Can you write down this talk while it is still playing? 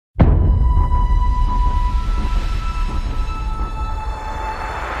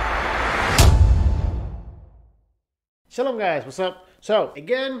Shalom guys, what's up? So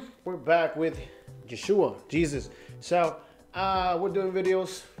again, we're back with Yeshua, Jesus. So we're doing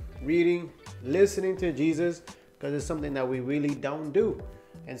videos, reading, listening to Jesus, because it's something that we really don't do.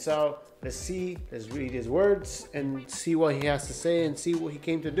 And so let's read his words and see what he has to say and see what he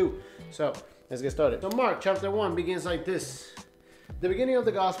came to do. So let's get started. So Mark chapter 1 begins like this. The beginning of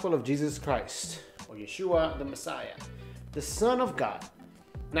the gospel of Jesus Christ, or Yeshua the Messiah, the Son of God.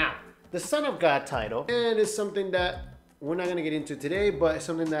 Now, the Son of God title, and it's something that we're not going to get into today, but it's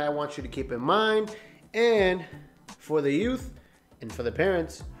something that I want you to keep in mind. And for the youth and for the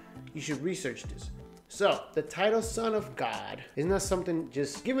parents, you should research this. So the title Son of God is not something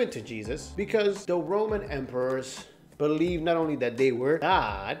just given to Jesus, because the Roman emperors believed not only that they were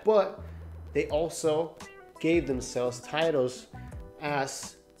God, but they also gave themselves titles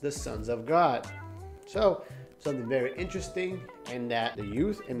as the sons of God. So something very interesting, and that the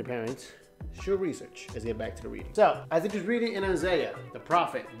youth and the parents should research. Let's get back to the reading. So, as it is reading in Isaiah, the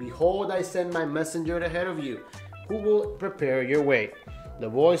prophet, behold, I send my messenger ahead of you, who will prepare your way. The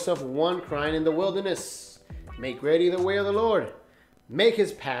voice of one crying in the wilderness, make ready the way of the Lord, make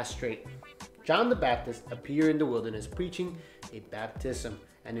his path straight. John the Baptist appeared in the wilderness, preaching a baptism,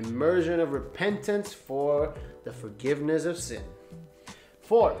 an immersion of repentance for the forgiveness of sin.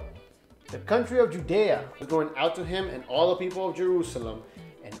 4. The country of Judea was going out to him, and all the people of Jerusalem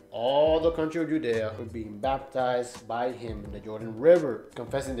and all the country of Judea were being baptized by him in the Jordan River,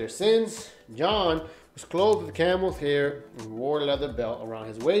 confessing their sins. John was clothed with camel's hair and wore a leather belt around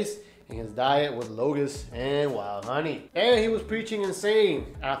his waist, and his diet was locusts and wild honey. And he was preaching and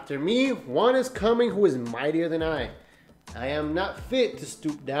saying, after me, one is coming who is mightier than I. I am not fit to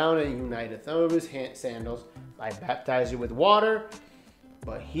stoop down and unite the thumb of his sandals. I baptize you with water,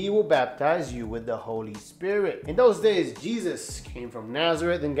 but he will baptize you with the Holy Spirit. In those days, Jesus came from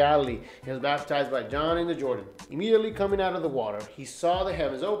Nazareth in Galilee. He was baptized by John in the Jordan. Immediately coming out of the water, he saw the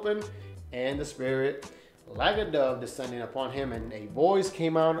heavens open and the Spirit like a dove descending upon him, and a voice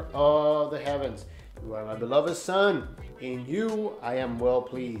came out of the heavens. You are my beloved Son. In you I am well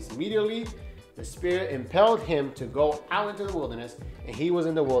pleased. Immediately, the Spirit impelled him to go out into the wilderness, and he was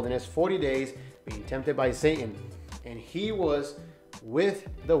in the wilderness 40 days, being tempted by Satan. And he was with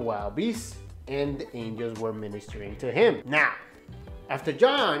the wild beasts, and the angels were ministering to him. Now, after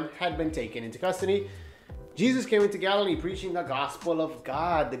John had been taken into custody, Jesus came into Galilee preaching the gospel of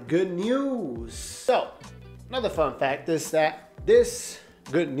God, the good news. So, another fun fact is that this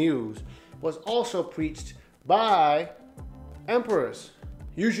good news was also preached by emperors.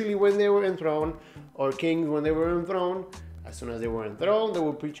 Usually when they were enthroned, or kings when they were enthroned, as soon as they were enthroned, they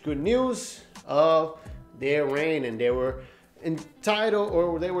would preach good news of their reign, and they were entitled,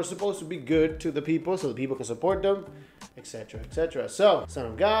 or they were supposed to be good to the people so the people can support them, etc., etc. So, Son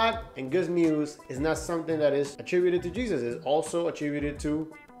of God and good news is not something that is attributed to Jesus. It's also attributed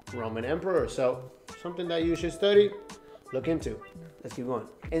to Roman emperors. So, something that you should study, look into. Let's keep going.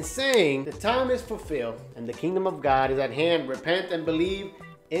 And saying, the time is fulfilled and the kingdom of God is at hand. Repent and believe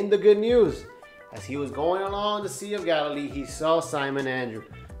in the good news. As he was going along the Sea of Galilee, he saw Simon and Andrew,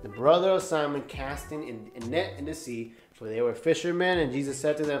 the brother of Simon, casting a net in the sea, for they were fishermen. And Jesus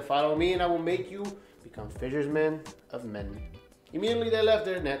said to them, follow me, and I will make you become fishermen of men. Immediately they left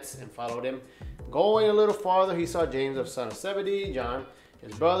their nets and followed him. Going a little farther, he saw James, the son of Zebedee, John,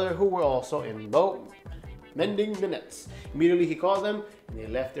 his brother, who were also in the boat, mending the nets. Immediately he called them, and they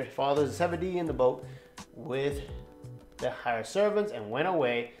left their father Zebedee in the boat with the hired servants and went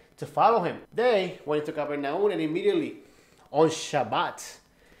away to follow him. They went to Capernaum, and immediately on Shabbat,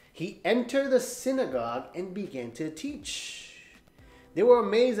 he entered the synagogue and began to teach. They were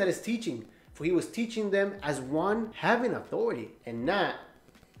amazed at his teaching, for he was teaching them as one having authority, and not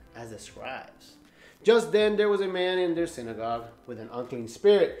as the scribes. Just then there was a man in their synagogue with an unclean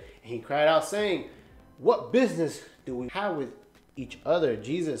spirit, and he cried out, saying, what business do we have with each other,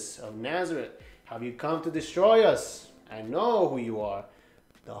 Jesus of Nazareth? Have you come to destroy us? I know who you are,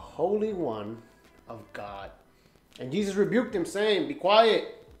 the Holy One of God. And Jesus rebuked him, saying, be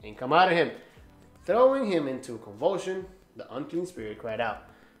quiet, and come out of him. Throwing him into a convulsion, the unclean spirit cried out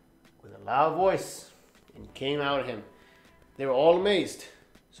with a loud voice and came out of him. They were all amazed,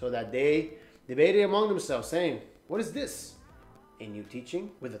 so that they debated among themselves, saying, what is this? A new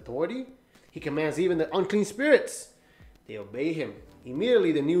teaching with authority? He commands even the unclean spirits. They obey him.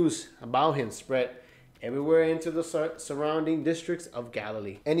 Immediately the news about him spread everywhere into the surrounding districts of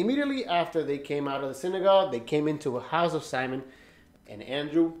Galilee. And immediately after they came out of the synagogue, they came into a house of Simon and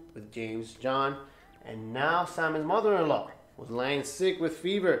Andrew with James, John, and now Simon's mother-in-law was lying sick with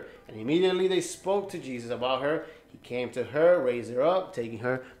fever. And immediately they spoke to Jesus about her. He came to her, raised her up, taking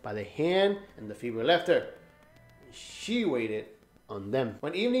her by the hand, and the fever left her. she waited on them.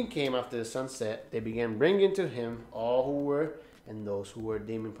 When evening came after the sunset, they began bringing to him all who were and those who were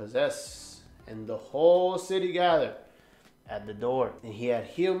demon possessed. And the whole city gathered at the door. And he had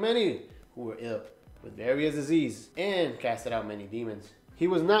healed many who were ill with various diseases and casted out many demons. He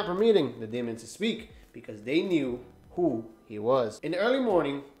was not permitting the demons to speak because they knew who he was. In the early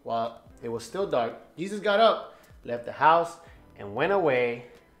morning, while it was still dark, Jesus got up, left the house, and went away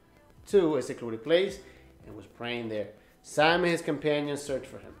to a secluded place and was praying there. Simon and his companions searched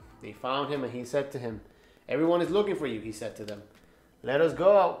for him. They found him, and he said to him, "Everyone is looking for you," he said to them. "Let us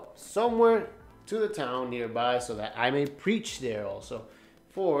go out somewhere to the town nearby so that I may preach there also,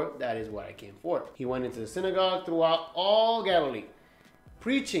 for that is what I came for." He went into the synagogue throughout all Galilee,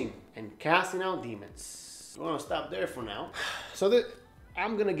 preaching and casting out demons. We're going to stop there for now. So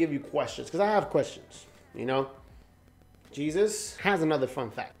I'm going to give you questions because I have questions. You know, Jesus has another fun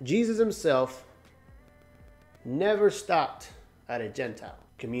fact. Jesus himself never stopped at a Gentile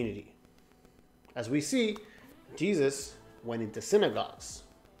community. As we see, Jesus went into synagogues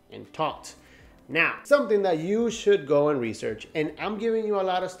and taught. Now, something that you should go and research, and I'm giving you a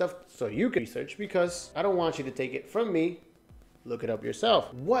lot of stuff so you can research because I don't want you to take it from me. Look it up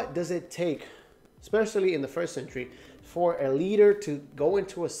yourself. What does it take, especially in the first century, for a leader to go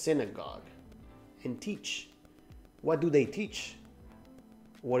into a synagogue and teach? What do they teach?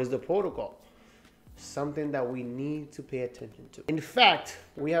 What is the protocol? Something that we need to pay attention to. In fact,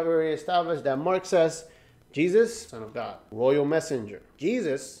 we have already established that Mark says, Jesus, Son of God, royal messenger.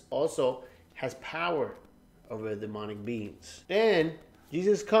 Jesus also has power over demonic beings. Then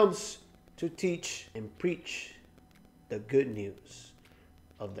Jesus comes to teach and preach the good news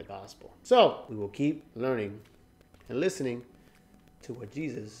of the gospel. So we will keep learning and listening to what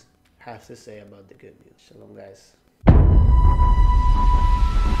Jesus has to say about the good news. Shalom, guys.